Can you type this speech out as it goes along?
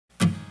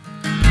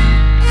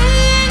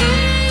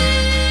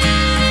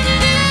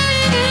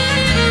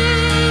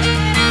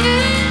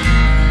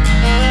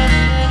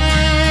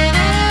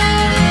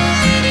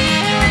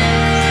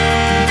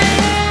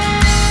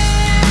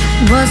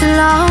was a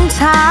long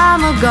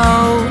time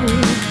ago.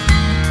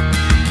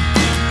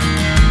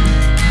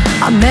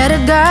 I met a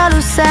girl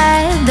who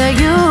said that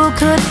you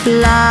could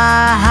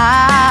fly.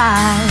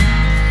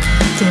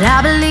 Did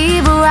I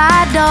believe her?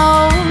 I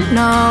don't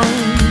know.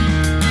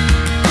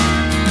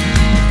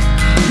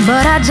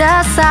 But I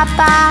just sat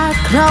back,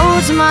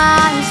 closed my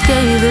eyes,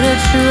 gave it a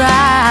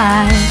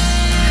try.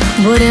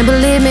 Wouldn't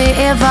believe me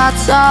if I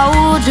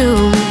told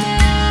you.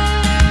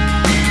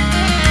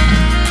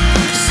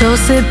 So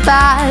sit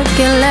back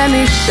and let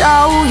me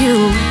show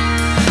you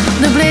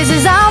the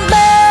places I've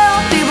been,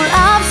 people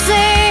I've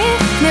seen.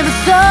 Never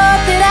thought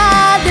that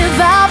I'd live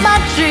out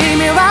my dream.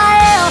 Here I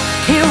am,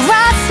 here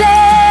I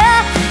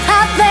stand.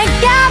 I thank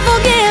God for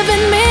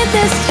giving me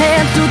this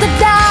chance. Through the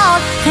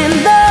doubt and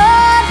the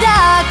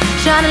dark,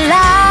 shine a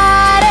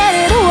light and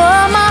it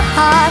warmed my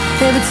heart.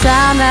 Every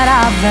time that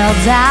I fell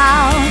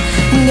down,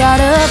 got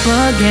up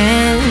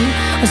again,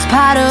 was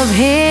part of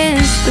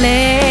His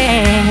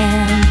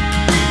plan.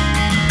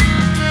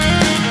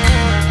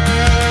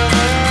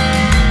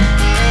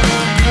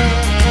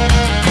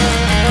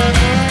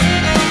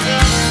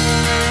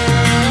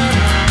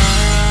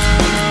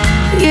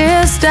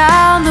 Years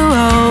down the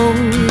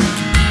road,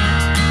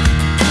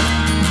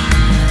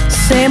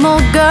 same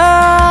old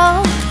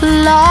girl,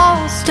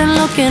 lost and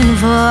looking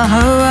for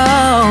her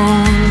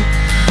own.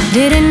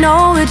 Didn't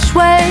know which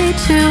way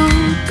to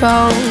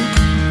go,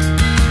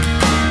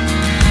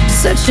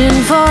 searching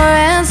for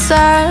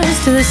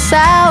answers to the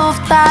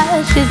self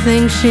that she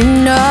thinks she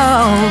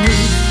knows.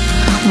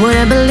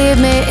 Wouldn't believe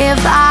me if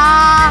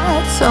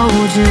I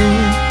told you,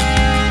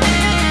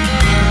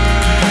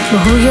 but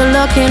who you're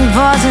looking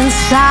for's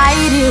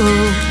inside you.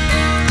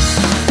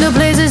 The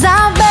places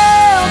I've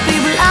been,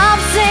 people I've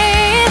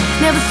seen.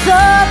 Never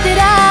thought that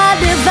I'd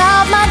live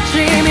out my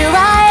dream. Here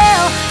I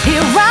am,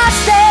 here I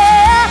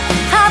stand.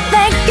 I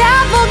thank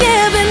God for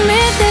giving me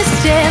this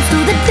chance.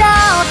 Through the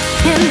doubt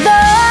in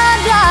the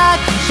dark,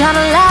 shine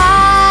a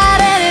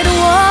light and it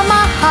warmed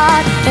my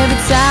heart.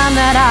 Every time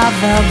that I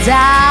fell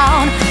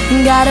down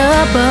and got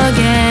up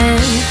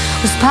again,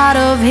 was part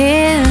of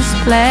His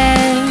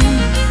plan.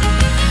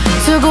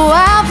 Took a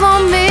while for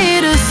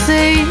me to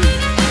see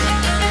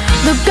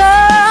the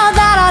girl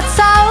that I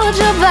told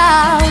you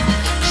about.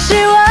 She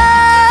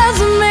was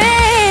me,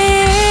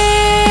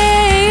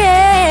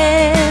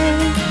 yeah.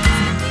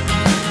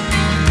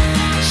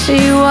 She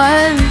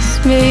was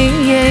me,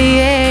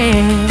 yeah.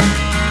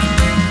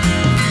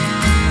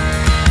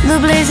 The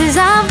places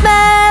I've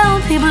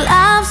been, people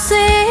I've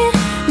seen.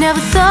 Never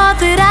thought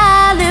that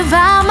I'd live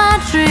out my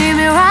dream.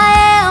 Here I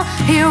am,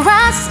 here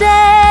I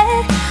stay.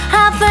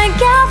 I thank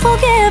God for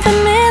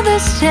giving me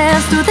this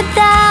chance. Through the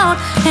doubt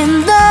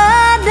in the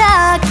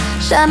dark,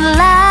 shine a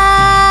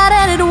light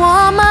and it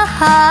warmed my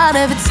heart.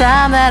 Every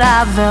time that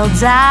I fell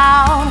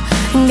down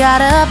and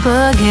got up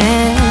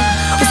again,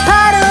 was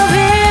part of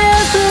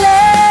His plan,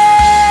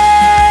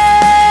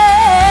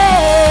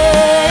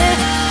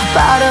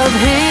 part of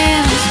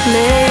His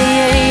plan.